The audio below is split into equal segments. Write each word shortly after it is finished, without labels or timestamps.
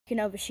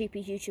taking over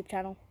Sheepy's YouTube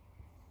channel.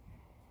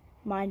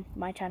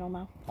 My channel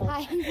now. Oh.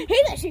 Hi. Hey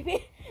there,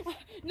 Sheepy.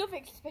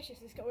 Nothing suspicious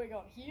is going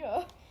on here.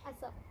 I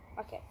saw.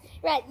 Okay.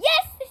 Right.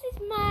 Yes, this is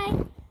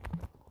my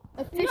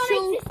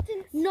Official,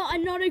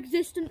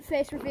 non-existent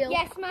face reveal.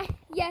 Yes,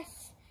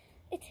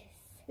 it is.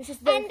 This is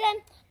the. And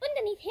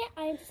underneath here,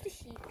 I am just a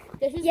sheep.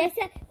 This is. Yes,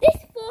 this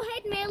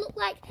forehead may look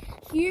like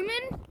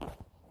human.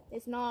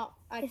 It's not.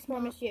 I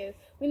promise you.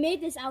 We made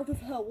this out of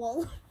her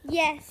wool.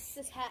 Yes.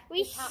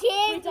 We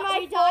shaved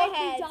my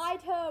forehead.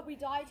 We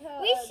dyed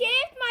her. We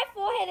shaved my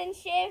forehead and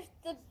shaved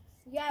the.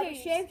 Yeah, we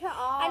shaved her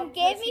arm. And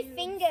gave me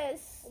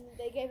fingers. And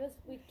they gave us.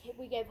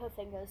 We gave her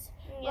fingers.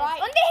 Yes.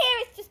 Right. Under here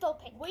it's just all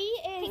pink. We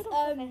is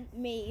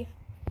me.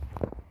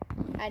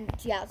 And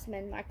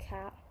Jasmine, my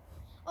cat.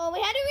 Oh, we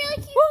had a really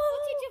cute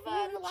footage of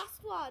her in the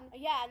last one.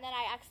 Yeah, and then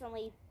I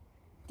accidentally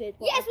did.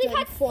 Yes, we've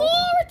had 4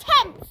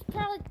 attempts.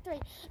 Probably 3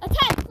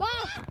 attempts.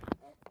 Wow.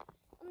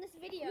 On this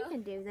video. You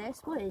can do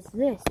this. What is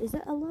this? Is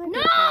it a library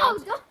No!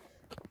 card? Don't.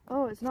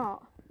 Oh, it's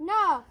not.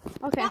 No.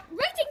 Okay.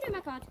 Writing to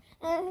my card.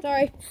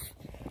 Sorry.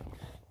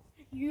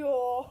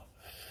 Your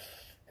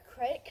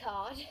credit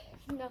card.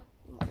 No.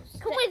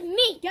 Come with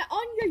me. Get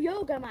on your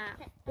yoga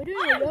mat. We're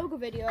doing a yoga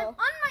video. I'm on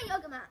my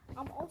yoga mat.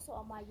 I'm also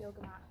on my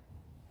yoga mat.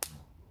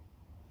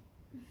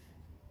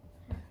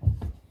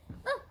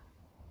 Oh.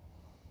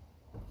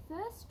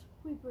 First,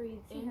 we breathe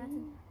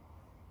in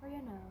through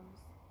your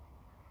nose,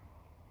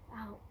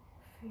 out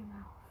through your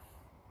mouth.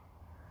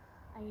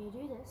 And you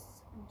do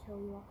this until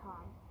you are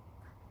calm.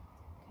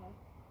 Okay?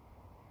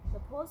 So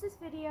pause this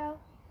video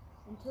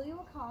until you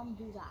are calm,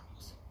 do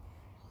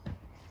that.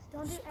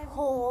 Don't do everything.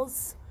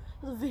 Pause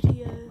the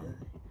video.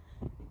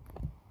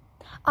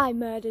 I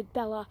murdered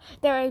Bella.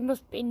 There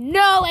must be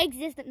no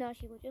existent. No,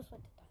 she would just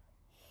want to die.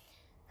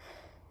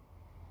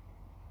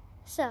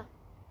 So,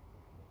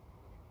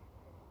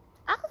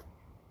 I'll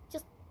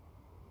just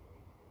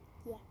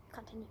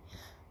continue.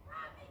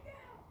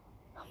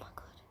 Oh my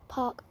god.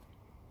 Park.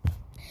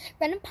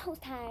 Random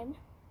post time.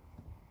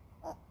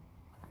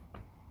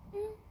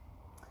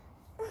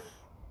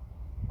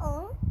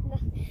 Oh.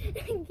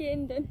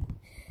 Again done.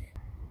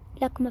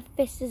 Look, my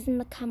face is in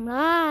the camera.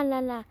 Ah, la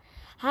la.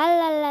 Ah,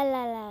 la la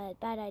la la.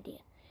 Bad idea.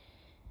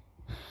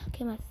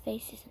 Okay, my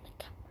face is in the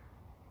camera.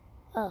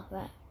 Oh,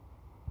 right.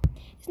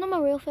 It's not my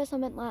real face. I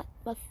meant like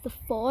the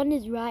phone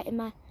is right in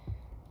my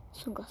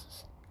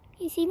sunglasses.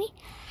 Can you see me?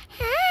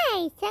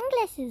 Hi,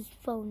 sunglasses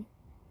phone.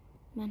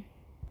 Man.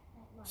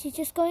 She's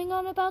just going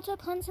on about her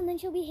plans and then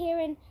she'll be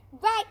hearing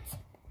right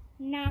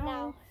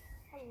now.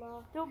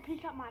 Hello. Don't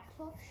pick up my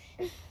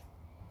plush.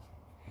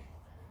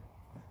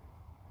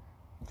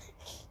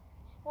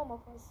 One more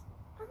pose.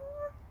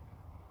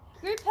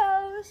 Group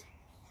pose.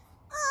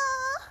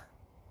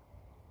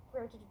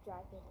 We're to the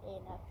drive-in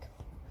in a...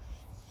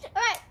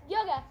 Alright,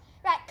 yoga.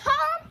 Right,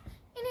 calm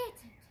in it.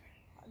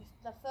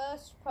 The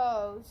first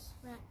pose.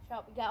 Right.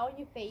 Shall we get on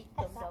your feet,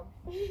 dum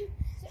dum? Is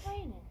it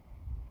raining?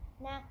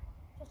 Nah,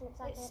 just looks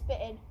like It's it.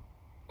 spitting.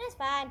 It's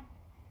fine.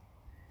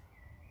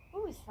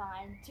 Oh, it's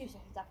fine. 2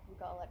 seconds after we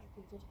got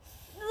electrocuted.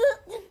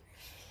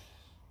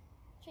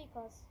 Tree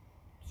pose.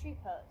 Tree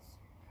pose.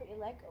 Put your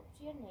leg up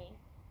to your knee.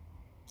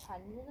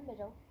 Hands in the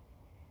middle.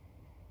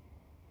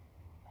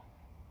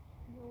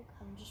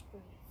 And just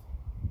breathe.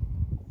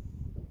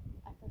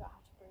 I forgot how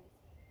to breathe.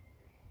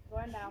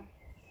 Going down.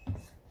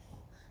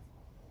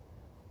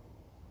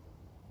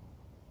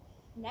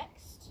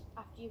 Next,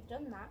 after you've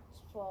done that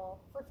for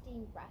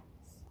 15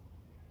 breaths,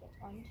 get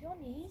onto your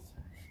knees.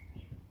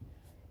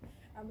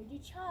 And we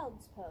do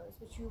child's pose,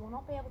 which you will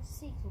not be able to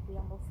see because we'll be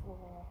on the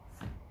floor.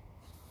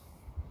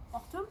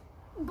 Bottom.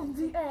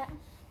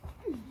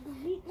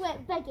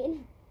 Wait,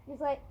 begging. He's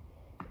like,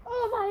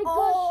 oh my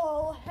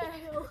Oh, hell.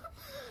 gosh.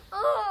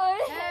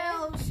 Oh,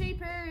 Hell,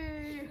 sheepy.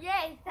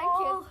 Yay, thank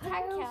Oh, you.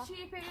 Thank hell, you.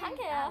 sheepy. Thank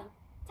you. Ow.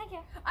 Thank you.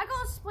 I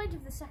got a splint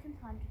of the second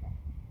time today.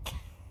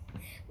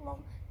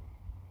 Long.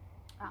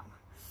 Ow.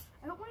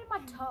 I got one in my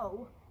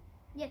toe.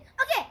 Yeah.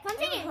 Okay, It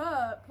continue.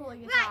 hurt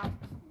pulling it Right. out.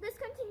 Let's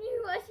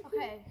continue worshipping.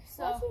 Okay,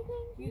 so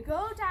you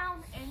go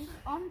down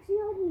onto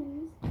your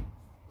knees,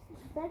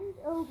 bend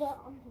over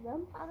onto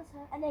them,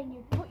 and then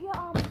you put your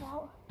arms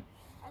out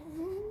and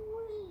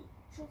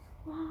reach as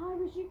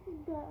far as you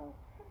can go.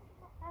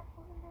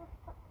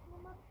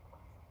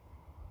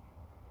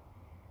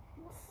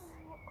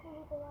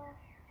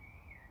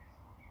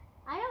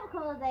 I know what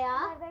colour they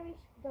are.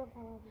 Don't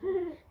tell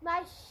me.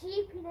 My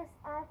sheepiness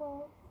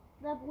eyeballs.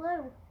 They're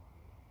blue.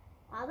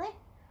 Are they?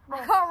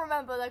 I can't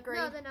remember. They're green.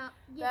 No, they're not.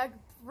 They're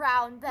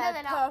brown. They're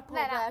they're not. purple.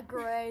 They're They're not.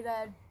 grey.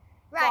 They're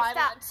Right,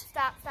 violet.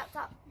 stop.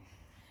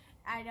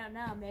 I don't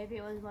know. Maybe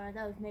it was one of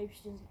those. Maybe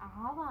she doesn't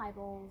have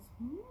eyeballs.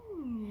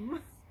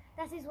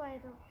 That is why I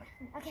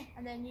don't. Okay.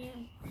 And then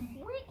you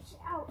reach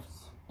out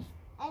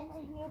and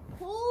then you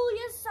pull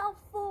yourself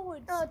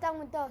forward. Oh,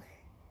 downward dog.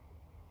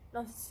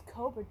 No, this is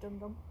Cobra Dum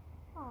Dum.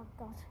 Oh,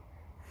 God.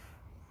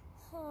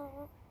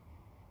 Oh.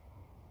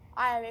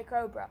 I am a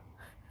cobra.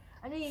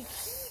 And then you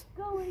keep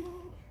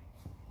going.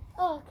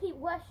 Oh, keep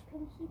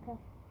worshipping sheeper.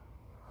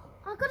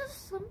 I got a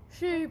swim.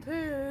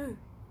 Sheepy.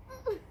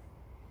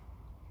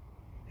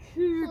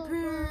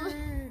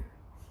 Sheepy.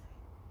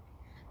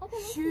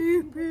 Okay,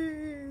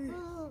 Sheepy.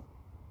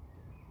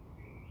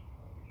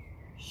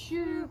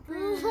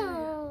 Sheepy.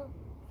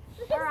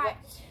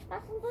 Alright.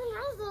 That's some good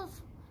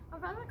houses.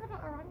 I've rather got an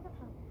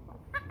orangutan.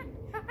 Okay,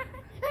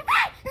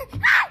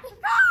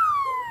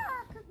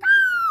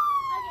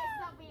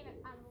 stop being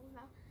animals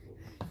now.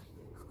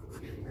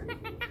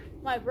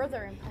 My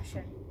brother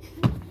impression.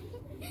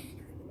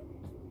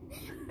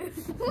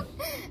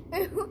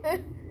 If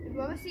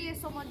you ever see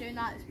someone doing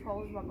that, it's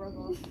probably my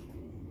brother.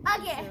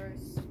 Okay.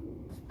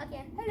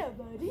 Okay. Hello,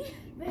 buddy.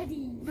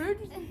 Birdie.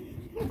 Birdie.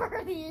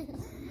 Birdie.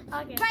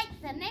 Okay. Right,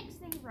 the next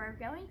thing we're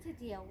going to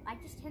do, I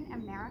just hit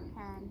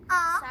American.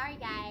 Sorry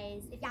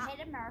guys, if you hit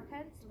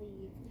Americans,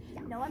 leave.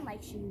 No one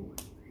likes you.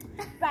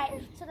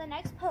 Right, so the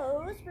next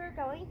pose we're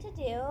going to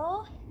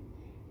do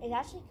is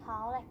actually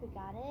called, I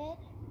forgot it.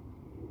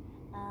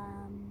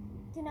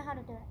 Do you know how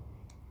to do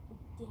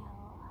it?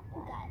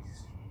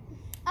 Guys.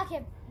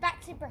 Okay,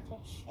 back to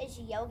British. It's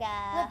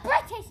yoga. We're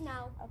British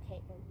now.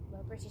 Okay,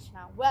 we're British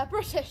now. We're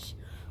British.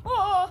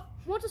 Oh,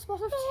 what a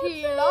spot of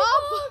tea, love.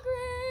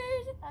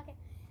 Okay.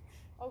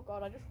 Oh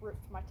god, I just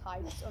ripped my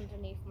tights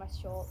underneath my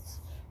shorts.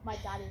 My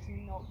dad is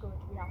not going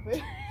to be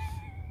happy.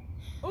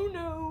 Oh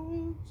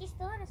no. She's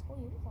still in a school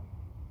uniform.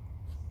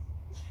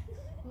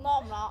 No,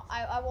 I'm not.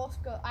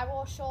 I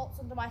wore shorts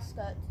under my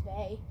skirt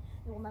today.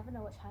 You will never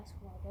know which high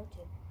school I go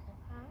to.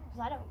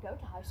 Because I don't go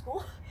to high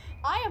school.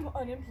 I am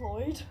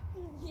unemployed.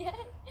 Yeah.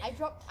 I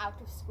dropped out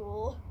of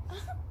school.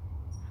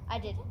 I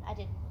didn't. No, I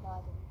didn't.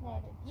 No, I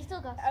didn't. You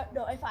still go.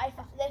 No, if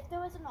there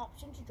was an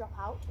option to drop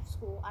out of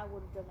school, I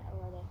would have done it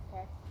already.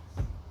 Okay.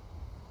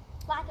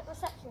 Like at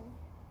reception.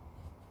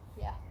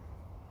 Yeah.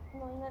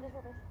 No, you know this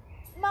what it is.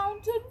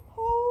 Mountain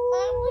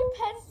pose. With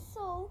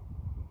pencil.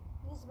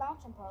 This is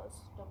mountain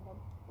pose, dum-dum.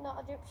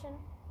 Not Egyptian.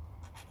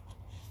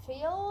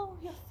 Feel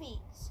your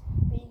feet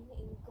being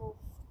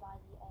engulfed by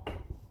the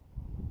earth.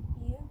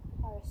 You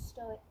are a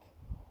stoic,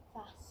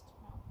 fast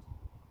mountain.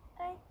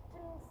 I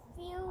can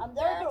feel And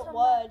they're dirt good on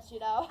words, you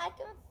know. I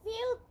can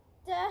feel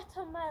dirt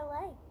on my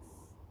legs.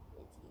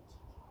 It's eating.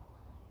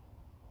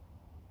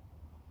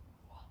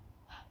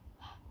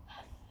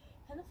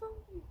 Can the phone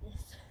do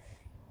this?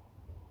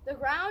 The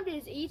ground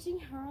is eating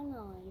her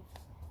alive.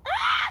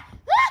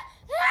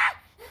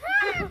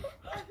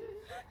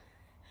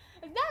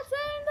 And that's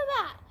the end of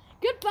that.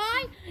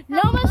 Goodbye.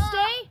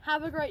 Namaste.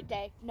 Have a great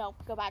day. No,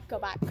 go back.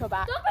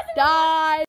 Die.